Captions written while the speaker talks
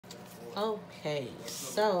Okay,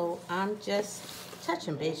 so I'm just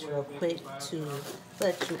touching base real quick to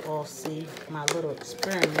let you all see my little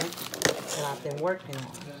experiment that I've been working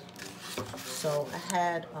on. So I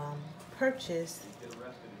had purchased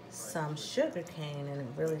some sugar cane, and it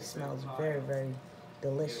really smells very, very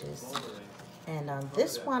delicious. And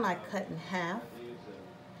this one I cut in half.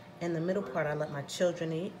 In the middle part I let my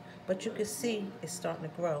children eat, but you can see it's starting to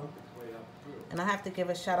grow. And I have to give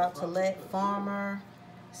a shout out to Lead Farmer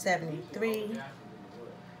 73.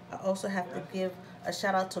 I also have to give a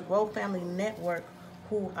shout out to Grow Family Network,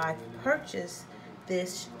 who I purchased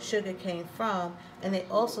this sugar cane from, and they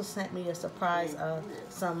also sent me a surprise of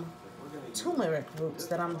some turmeric roots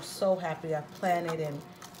that I'm so happy I planted, and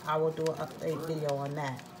I will do an update video on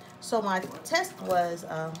that. So my test was,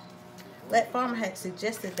 Lead Farmer had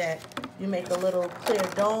suggested that you make a little clear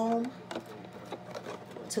dome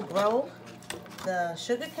to grow the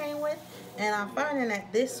sugar cane with, and I'm finding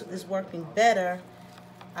that this is working better.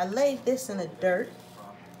 I laid this in the dirt,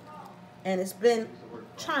 and it's been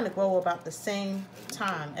trying to grow about the same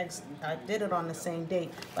time. I did it on the same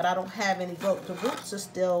date, but I don't have any growth. The roots are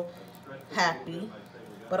still happy,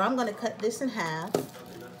 but I'm going to cut this in half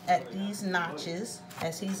at these notches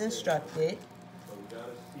as he's instructed,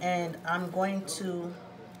 and I'm going to,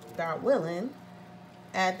 God willing,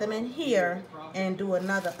 add them in here and do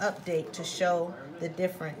another update to show the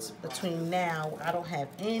difference between now. I don't have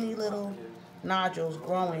any little nodules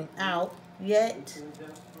growing out yet,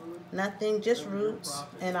 nothing, just roots.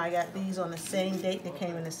 And I got these on the same date. They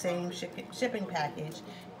came in the same shipping package,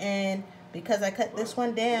 and because I cut this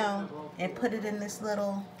one down and put it in this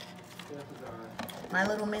little, my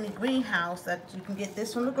little mini greenhouse that you can get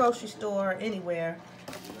this from the grocery store or anywhere,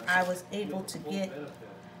 I was able to get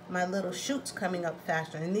my little shoots coming up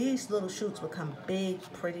faster. And these little shoots become big,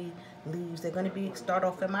 pretty leaves. They're going to start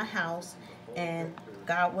off in my house, and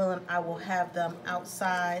God willing, I will have them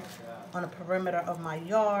outside on the perimeter of my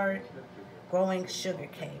yard growing sugar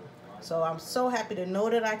cane. So I'm so happy to know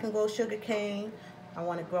that I can grow sugar cane. I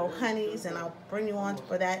want to grow honeys, and I'll bring you on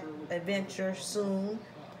for that adventure soon.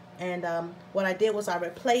 And what I did was I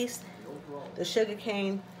replaced the sugar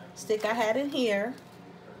cane stick I had in here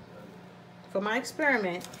for my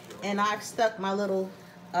experiment, and I've stuck my little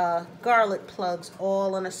garlic plugs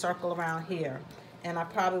all in a circle around here. And I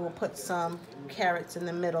probably will put some carrots in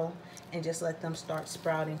the middle and just let them start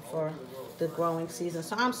sprouting for the growing season.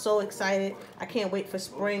 So I'm so excited. I can't wait for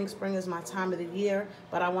spring. Spring is my time of the year,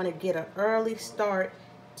 but I want to get an early start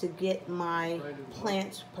to get my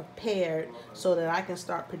plants prepared so that I can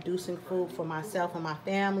start producing food for myself and my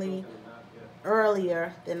family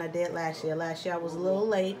earlier than I did last year. Last year I was a little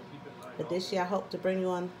late, but this year I hope to bring you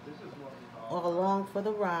on along for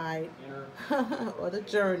the ride or the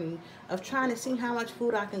journey of trying to see how much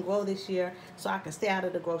food I can grow this year so I can stay out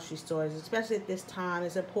of the grocery stores. Especially at this time,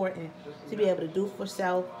 it's important to be able to do for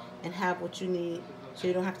self and have what you need so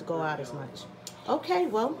you don't have to go out as much. Okay,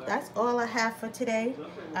 well, that's all I have for today.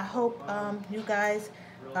 I hope you guys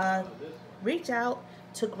reach out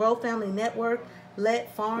to Grow Family Network, Lead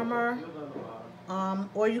Farmer,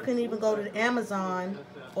 or you can even go to Amazon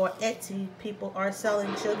or Etsy. People are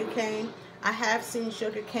selling sugar cane. I have seen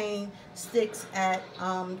sugar cane sticks at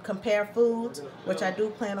Compare Foods, which I do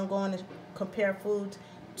plan on going to Compare Foods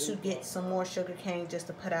to get some more sugar cane just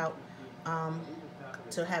to put out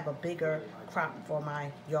to have a bigger crop for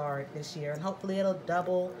my yard this year. And hopefully it'll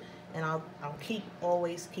double, and I'll keep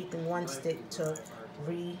always keeping one stick to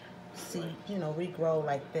regrow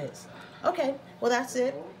like this. Okay, well, that's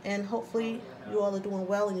it, and hopefully you all are doing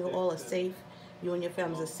well and you all are safe. You and your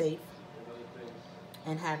families are safe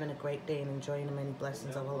and having a great day and enjoying the many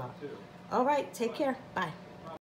blessings of Allah. All right, take care. Bye.